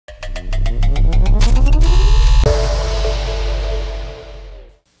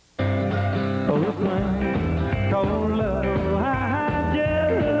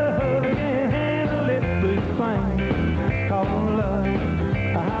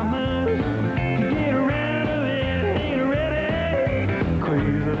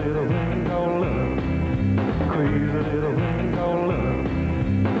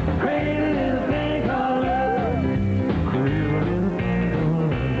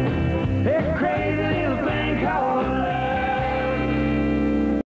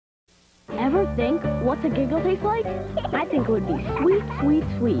think, what's a giggle taste like? I think it would be sweet, sweet,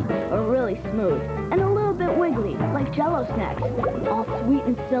 sweet, or really smooth, and a little bit wiggly, like Jell-O snacks. All sweet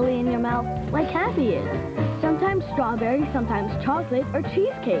and silly in your mouth, like Happy is. Sometimes strawberry, sometimes chocolate, or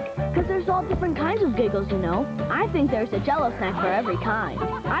cheesecake, because there's all different kinds of giggles, you know. I think there's a Jell-O snack for every kind.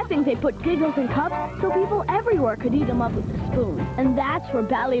 I think they put giggles in cups so people everywhere could eat them up with a spoon. And that's where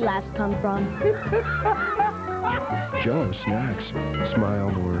belly laughs come from. Jell-O snacks. Smile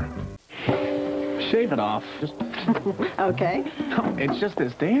or... Shave it off. Okay. It's just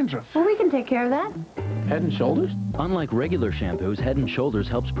this dandruff. Well, we can take care of that. Head and Shoulders? Unlike regular shampoos, Head and Shoulders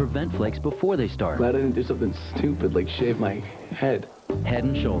helps prevent flakes before they start. Glad I didn't do something stupid like shave my head. Head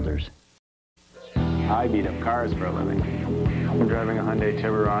and Shoulders. I beat up cars for a living. I'm driving a Hyundai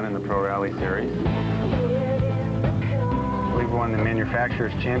Tiburon in the Pro Rally Series. We've won the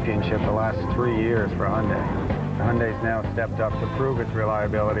Manufacturers' Championship the last 3 years for Hyundai. Hyundai's now stepped up to prove its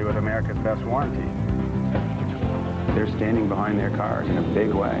reliability with America's best warranty. They're standing behind their cars in a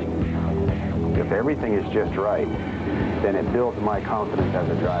big way. If everything is just right, then it builds my confidence as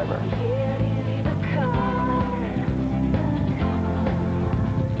a driver.